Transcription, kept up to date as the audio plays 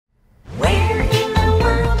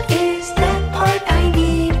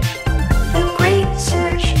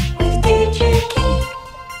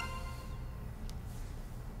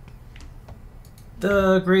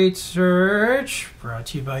The Great Search, brought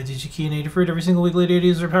to you by DigiKey and Adafruit. Every single week, Lady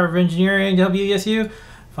uses the power of engineering to help you, yes, you,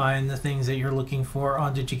 find the things that you're looking for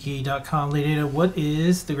on digikey.com. Lady Ada, what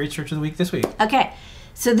is the Great Search of the week this week? Okay,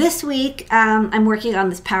 so this week I'm working on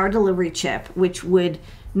this power delivery chip, which would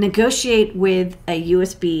negotiate with a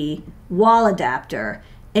USB wall adapter.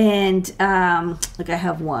 And like I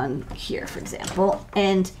have one here, for example.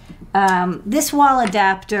 And this wall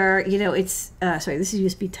adapter, you know, it's, sorry, this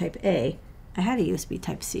is USB type A. I had a USB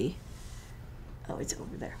type C. Oh, it's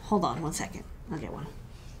over there. Hold on 1 second. I'll get one.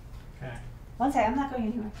 Okay. 1 second, I'm not going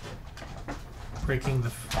anywhere. Breaking the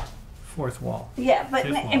fourth wall. Yeah, but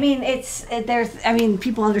I mean,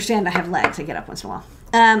 people understand I have legs. I get up once in a while.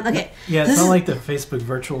 Okay. Yeah, it's not like the Facebook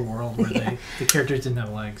virtual world where the characters didn't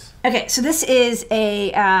have legs. Okay, so this is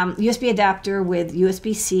a USB adapter with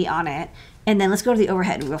USB-C on it. And then let's go to the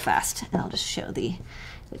overhead real fast. And I'll just show the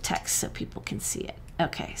text so people can see it.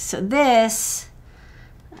 Okay, so this,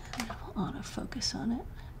 I'll autofocus on it.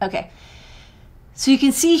 Okay, so you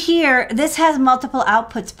can see here, this has multiple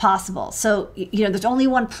outputs possible. So, you know, there's only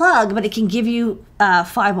one plug, but it can give you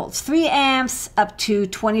 5 volts, 3 amps, up to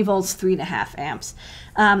 20 volts, 3.5 amps.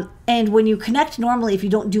 And when you connect normally, if you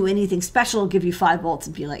don't do anything special, it'll give you 5 volts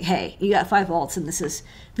and be like, hey, you got 5 volts and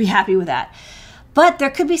be happy with that. But there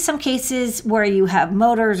could be some cases where you have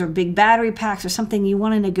motors or big battery packs or something you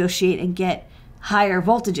want to negotiate and get higher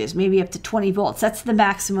voltages, maybe up to 20 volts. That's the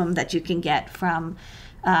maximum that you can get from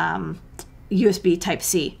USB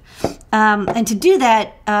Type-C. And to do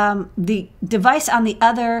that, the device on the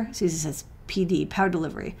other, see, this says PD, power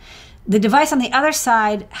delivery. The device on the other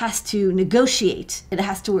side has to negotiate. It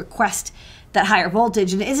has to request that higher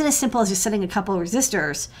voltage. And it isn't as simple as just setting a couple of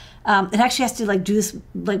resistors. It actually has to do this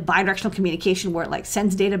bidirectional communication where it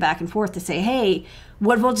sends data back and forth to say, hey,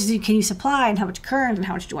 what voltage can you supply and how much current and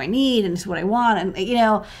how much do I need and this is what I want. And you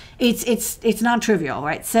know, it's non-trivial,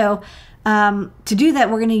 right? So to do that,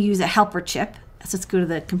 we're going to use a helper chip. So let's go to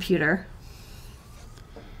the computer.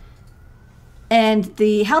 And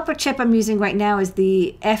the helper chip I'm using right now is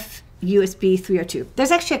the FUSB 302.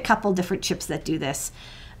 There's actually a couple different chips that do this.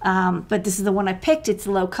 But this is the one I picked. It's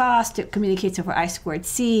low cost. It communicates over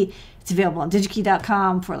I2C. It's available on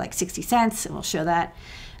digikey.com for like 60 cents, and we'll show that.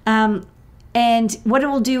 And what it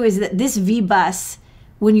will do is that this V-bus,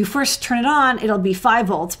 when you first turn it on, it'll be 5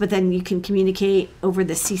 volts, but then you can communicate over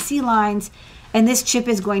the CC lines, and this chip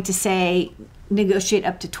is going to say negotiate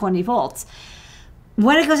up to 20 volts.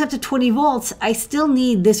 When it goes up to 20 volts, I still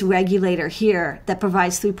need this regulator here that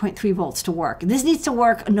provides 3.3 volts to work. This needs to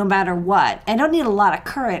work no matter what. I don't need a lot of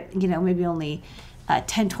current, you know, maybe only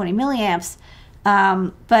 10, 20 milliamps.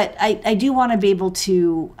 But I do want to be able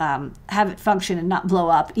to have it function and not blow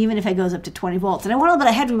up, even if it goes up to 20 volts. And I want a little bit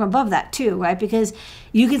of headroom above that too, right? Because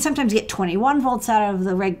you can sometimes get 21 volts out of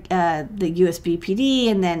the USB PD,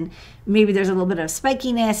 and then maybe there's a little bit of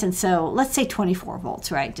spikiness. And so let's say 24 volts,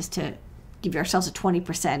 right? Just to give ourselves a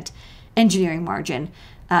 20% engineering margin.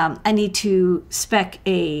 I need to spec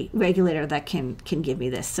a regulator that can give me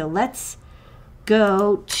this. So let's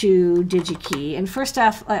go to DigiKey. And first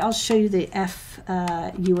off, I'll show you the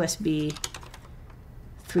FUSB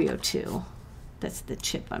 302. That's the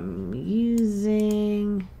chip I'm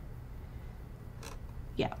using.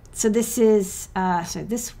 Yeah, so this is, so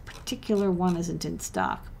this particular one isn't in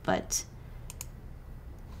stock, but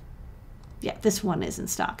yeah, this one is in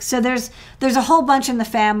stock. So there's a whole bunch in the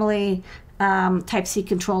family, Type-C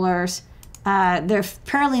controllers. They're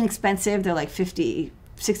fairly inexpensive. They're like 50,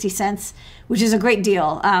 60 cents, which is a great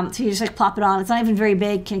deal. So you just plop it on. It's not even very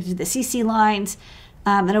big, connected to the CC lines.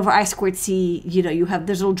 And over I2C, you know,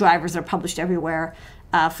 there's little drivers that are published everywhere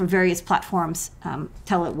for various platforms.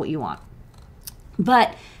 Tell it what you want.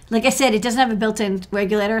 But like I said, it doesn't have a built-in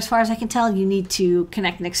regulator as far as I can tell. You need to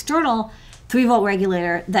connect an external 3-volt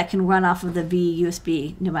regulator that can run off of the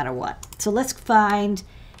VUSB no matter what. So let's find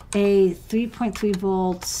a 3.3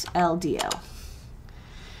 volts LDO.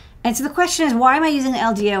 And so the question is, why am I using an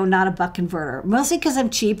LDO, not a buck converter? Mostly because I'm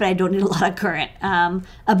cheap and I don't need a lot of current.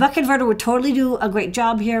 A buck converter would totally do a great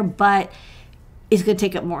job here, but it's going to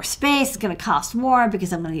take up more space. It's going to cost more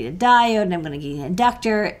because I'm going to need a diode and I'm going to need an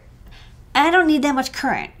inductor. And I don't need that much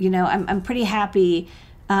current. You know, I'm pretty happy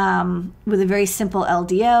with a very simple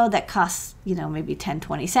LDO that costs, you know, maybe 10,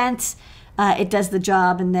 20 cents. It does the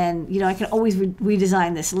job, and then, you know, I can always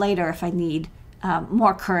redesign this later if I need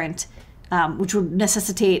more current, which would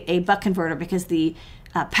necessitate a buck converter because the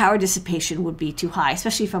power dissipation would be too high,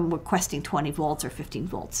 especially if I'm requesting 20 volts or 15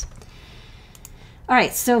 volts. All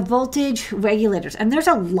right, so voltage regulators, and there's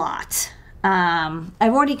a lot.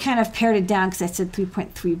 I've already kind of pared it down because I said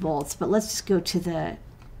 3.3 volts, but let's just go to the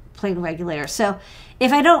plain regulator. So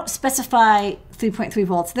if I don't specify 3.3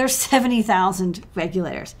 volts, there's 70,000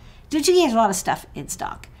 regulators. DigiKey has a lot of stuff in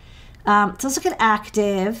stock. So let's look at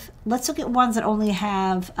active. Let's look at ones that only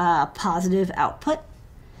have positive output.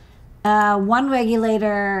 One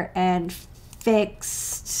regulator and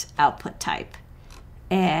fixed output type.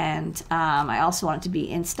 And I also want it to be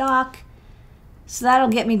in stock. So that'll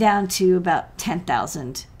get me down to about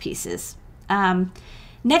 10,000 pieces.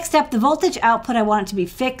 Next up, the voltage output, I want it to be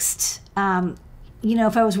fixed. You know,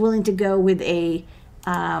 if I was willing to go with a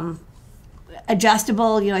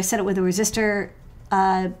adjustable, you know, I set it with a resistor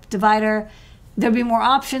divider, there'd be more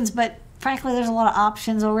options, but frankly, there's a lot of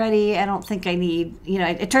options already. I don't think I need, you know,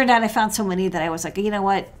 it turned out I found so many that I was like, you know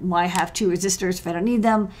what, why have two resistors if I don't need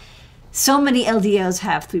them? So many LDOs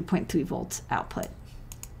have 3.3 volts output.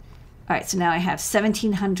 All right, so now I have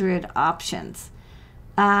 1,700 options.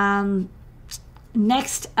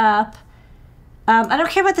 Next up, I don't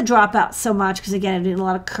care about the dropout so much because, again, I need a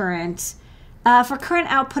lot of current. For current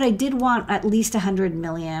output, I did want at least 100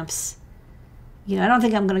 milliamps. You know, I don't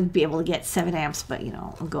think I'm going to be able to get 7 amps, but, you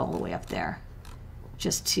know, I'll go all the way up there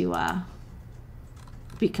just to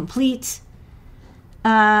be complete.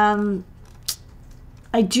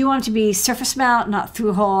 I do want it to be surface mount, not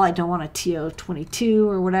through hole. I don't want a TO22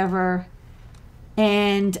 or whatever.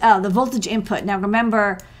 And the voltage input. Now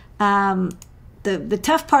remember, the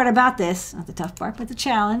tough part about this, not the tough part, but the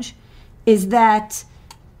challenge, is that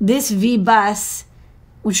this V-bus,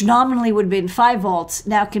 which nominally would have been 5 volts,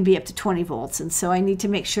 now can be up to 20 volts. And so I need to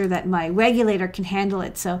make sure that my regulator can handle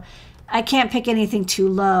it. So I can't pick anything too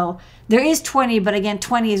low. There is 20, but again,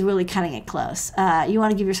 20 is really cutting it close. You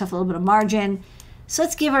want to give yourself a little bit of margin. So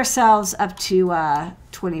let's give ourselves up to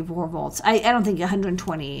 24 volts. I don't think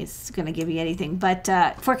 120 is going to give you anything. But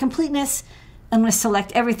for completeness, I'm going to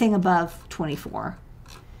select everything above 24.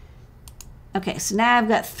 Okay, so now I've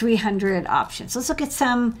got 300 options. Let's look at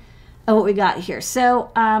some of what we got here.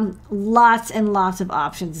 So lots and lots of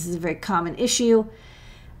options. This is a very common issue.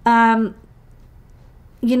 You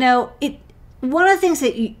know, one of the things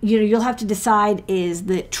that you'll have to decide is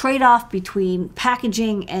the trade-off between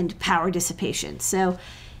packaging and power dissipation. So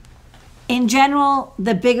in general,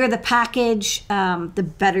 the bigger the package,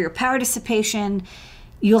 the better your power dissipation.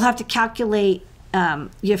 You'll have to calculate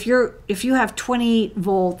if you have 20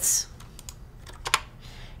 volts.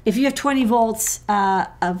 If you have 20 volts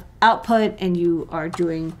of output and you are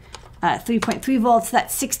doing 3.3 volts,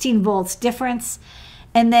 that's 16 volts difference.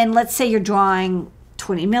 And then let's say you're drawing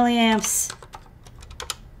 20 milliamps.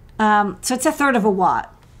 So it's a third of a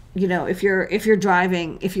watt. You know, if you're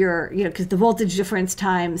driving, you know, because the voltage difference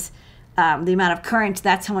times the amount of current,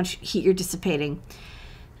 that's how much heat you're dissipating.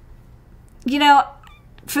 You know,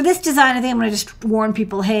 for this design, I think I'm going to just warn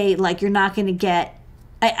people, hey, like you're not going to get,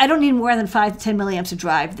 I don't need more than 5 to 10 milliamps to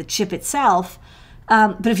drive the chip itself.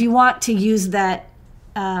 But if you want to use that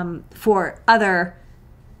for other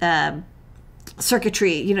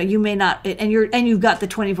circuitry, you know, you may not, and you've got the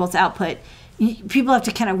 20 volts output. People have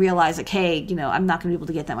to kind of realize, like, hey, you know, I'm not going to be able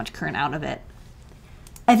to get that much current out of it.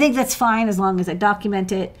 I think that's fine as long as I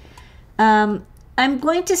document it. I'm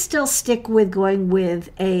going to still stick with going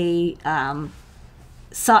with a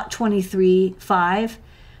SOT 23.5.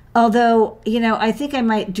 Although, you know, I think I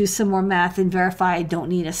might do some more math and verify I don't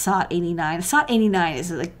need a SOT 89. A SOT 89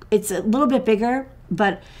 is like, it's a little bit bigger,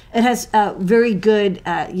 but it has a very good,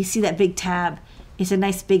 you see that big tab. It's a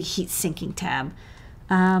nice big heat sinking tab.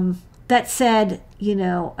 That said, you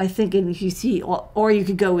know, I think if you see, or you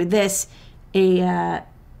could go with this, a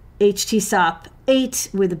HT SOP 8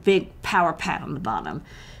 with a big power pad on the bottom.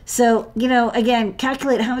 So, you know, again,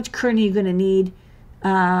 calculate how much current are you going to need.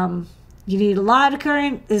 You need a lot of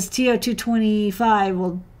current. This TO225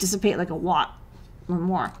 will dissipate like a watt or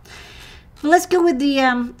more. But let's go with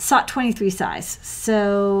the SOT 23 size.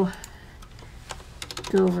 So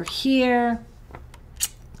go over here.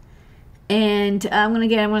 And I'm going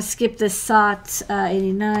to skip the SOT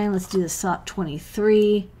 89. Let's do the SOT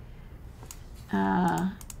 23.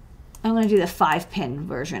 I'm going to do the 5-pin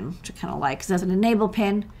version, which I kind of like because it has an enable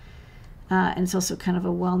pin. And it's also kind of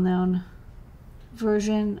a well-known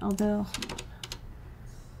version, although,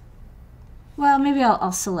 well, maybe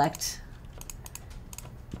I'll select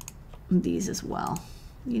these as well.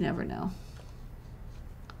 You never know.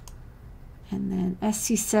 And then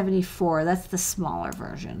SC74, that's the smaller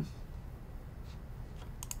version.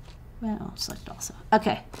 Well, I'll select also.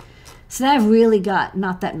 Okay, so now I've really got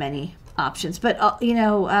not that many options, but you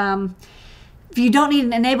know, if you don't need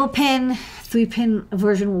an enable pin, 3-pin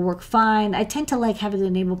version will work fine. I tend to like having an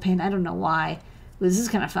enable pin. I don't know why. This is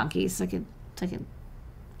kind of funky. It's like a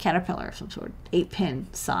Caterpillar of some sort. 8-pin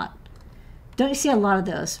SOT. Don't you see a lot of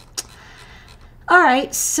those? All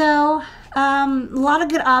right, so a lot of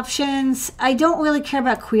good options. I don't really care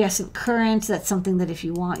about quiescent current. That's something that if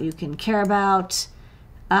you want, you can care about.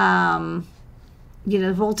 You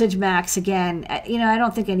know, voltage max, again, you know, I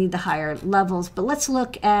don't think I need the higher levels, but let's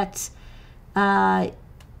look at,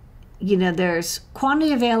 you know, there's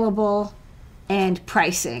quantity available and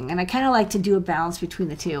pricing, and I kind of like to do a balance between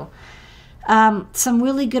the two. Some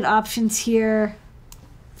really good options here,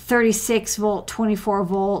 36 volt, 24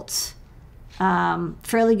 volts,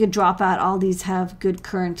 fairly good dropout. All these have good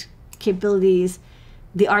current capabilities.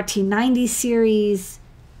 The RT90 series,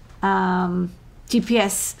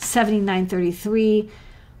 GPS 7933,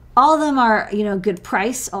 all of them are, you know, good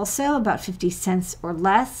price also, about 50 cents or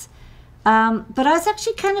less. But I was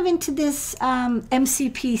actually kind of into this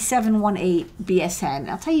MCP 718 BSN.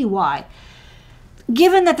 I'll tell you why.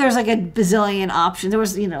 Given that there's like a bazillion options, there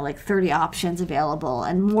was, you know, like 30 options available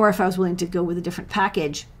and more if I was willing to go with a different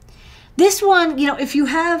package. This one, you know, if you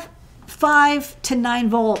have 5 to 9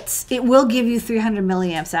 volts, it will give you 300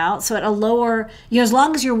 milliamps out. So at a lower, you know, as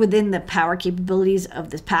long as you're within the power capabilities of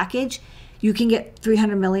this package, you can get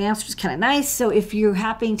 300 milliamps, which is kind of nice. So if you're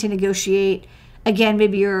happy to negotiate, again,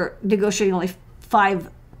 maybe you're negotiating only 5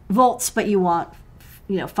 volts, but you want,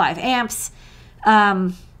 you know, 5 amps.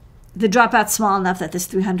 The dropout's small enough that this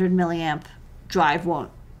 300 milliamp drive won't,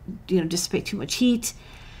 you know, dissipate too much heat.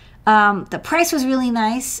 The price was really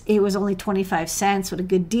nice. It was only 25 cents. What a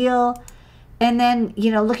good deal. And then, you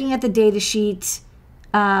know, looking at the data sheet,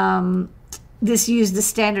 this used the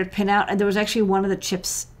standard pinout. And there was actually one of the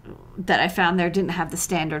chips that I found there didn't have the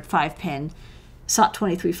standard 5-pin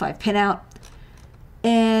SOT23 5-pinout.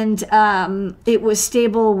 And it was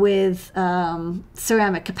stable with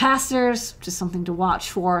ceramic capacitors, which is something to watch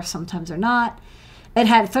for. Sometimes they're not. It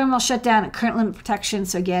had thermal shutdown and current limit protection.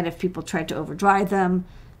 So again, if people tried to overdrive them,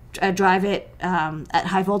 drive it at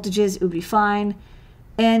high voltages, it would be fine.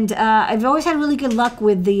 And I've always had really good luck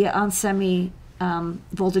with the onsemi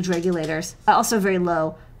voltage regulators. Also very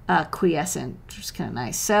low quiescent, which is kind of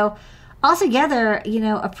nice. So altogether, you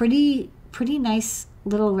know, a pretty nice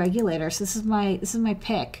little regulator. So this is my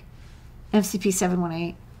pick, MCP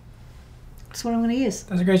 718. That's what I'm going to use.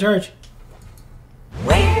 That's a great charge.